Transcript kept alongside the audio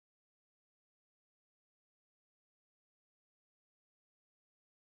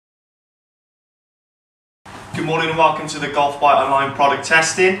Good morning and welcome to the Golf Bite Online product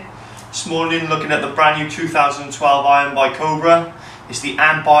testing. This morning looking at the brand new 2012 iron by Cobra. It's the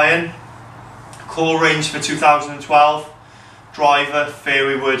AMP iron, core range for 2012, driver,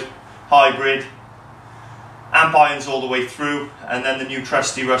 fairway wood, hybrid, AMP irons all the way through, and then the new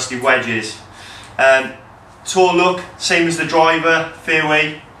trusty rusty wedges. Tour look, same as the driver,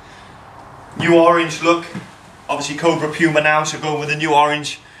 fairway, new orange look, obviously Cobra Puma now, so going with the new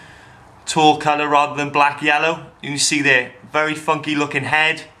orange tour colour rather than black yellow. You can see there, very funky looking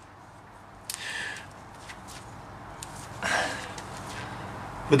head.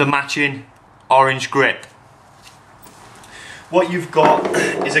 With a matching orange grip. What you've got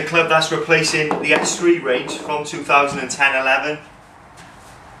is a club that's replacing the S3 range from 2010-11.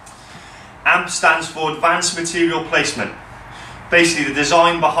 AMP stands for Advanced Material Placement. Basically the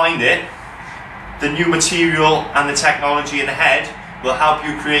design behind it, the new material and the technology in the head will help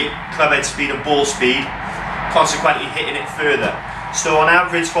you create club head speed and ball speed, consequently hitting it further. So on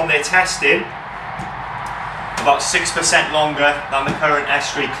average from their testing, about 6% longer than the current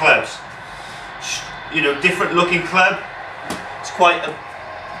S3 clubs. You know, different looking club. It's quite a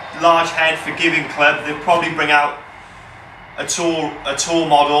large head, forgiving club. They'll probably bring out a tour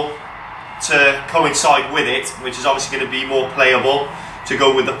model to coincide with it, which is obviously going to be more playable to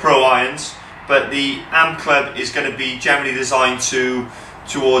go with the pro irons. But the AMP club is going to be generally designed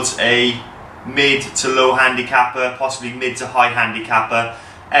towards a mid to low handicapper, possibly mid to high handicapper.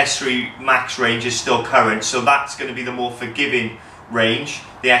 S3 Max range is still current, so that's going to be the more forgiving range,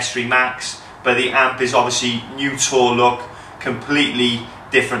 the S3 Max. But the AMP is obviously new tour look, completely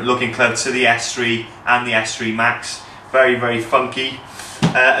different looking club to the S3 and the S3 Max. Very, very funky.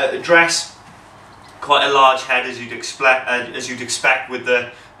 Address, quite a large head as you'd expect with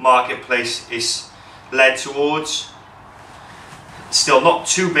the marketplace is led towards. Still not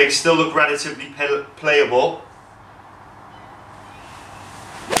too big, still look relatively playable.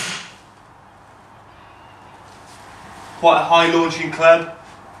 Quite a high launching club,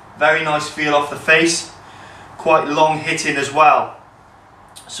 very nice feel off the face, quite long hitting as well.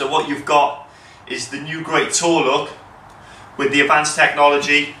 So what you've got is the new great tour look with the advanced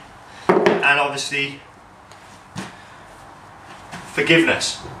technology and obviously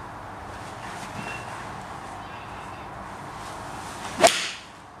forgiveness.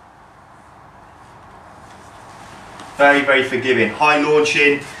 Very, very forgiving. High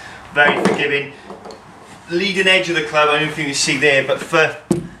launching, very forgiving. Leading edge of the club, I don't know if you can see there, but for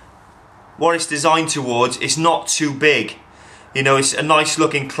what it's designed towards, it's not too big. You know, it's a nice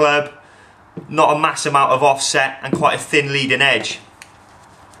looking club, not a mass amount of offset, and quite a thin leading edge.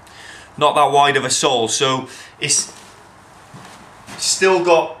 Not that wide of a sole, so it's still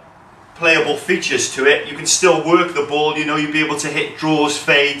got playable features to it. You can still work the ball, you know, you'll be able to hit draws,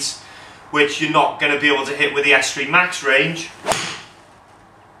 fades, which you're not going to be able to hit with the S3 Max range.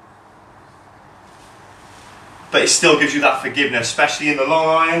 But it still gives you that forgiveness, especially in the long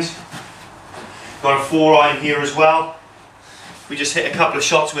irons. Got a 4 iron here as well. We just hit a couple of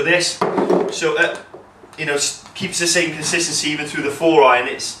shots with this, so you know, keeps the same consistency even through the 4 iron.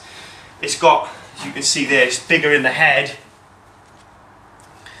 It's got, as you can see there, it's bigger in the head,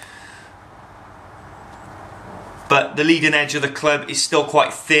 but the leading edge of the club is still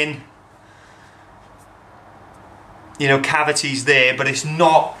quite thin. You know, cavities there, but it's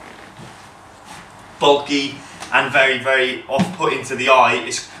not bulky and very, very off-putting to the eye.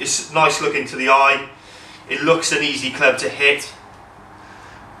 It's nice looking to the eye. It looks an easy club to hit,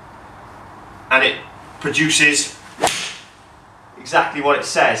 and it produces exactly what it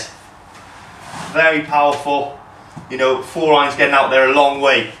says. Very powerful. You know, 4 irons getting out there a long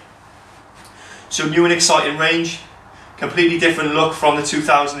way. So new and exciting range, completely different look from the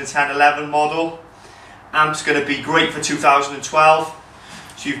 2010-11 model. AMP's going to be great for 2012.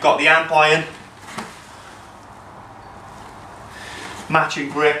 So you've got the AMP iron, matching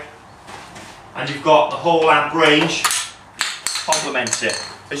grip, and you've got the whole AMP range complements it.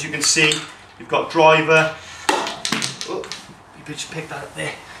 As you can see, you've got driver. Oh, you just pick that up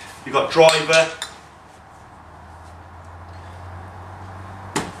there. You've got driver,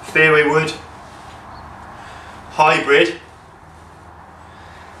 fairway wood, hybrid,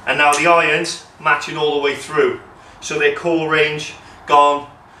 and now the irons matching all the way through. So their core range gone,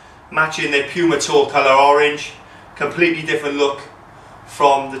 matching their Puma tour colour orange. Completely different look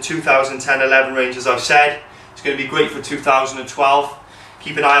from the 2010-11 range, as I've said. It's going to be great for 2012.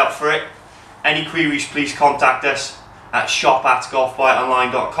 Keep an eye out for it. Any queries, please contact us at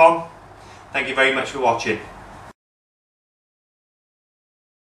shop@golfbiteonline.com. Thank you very much for watching.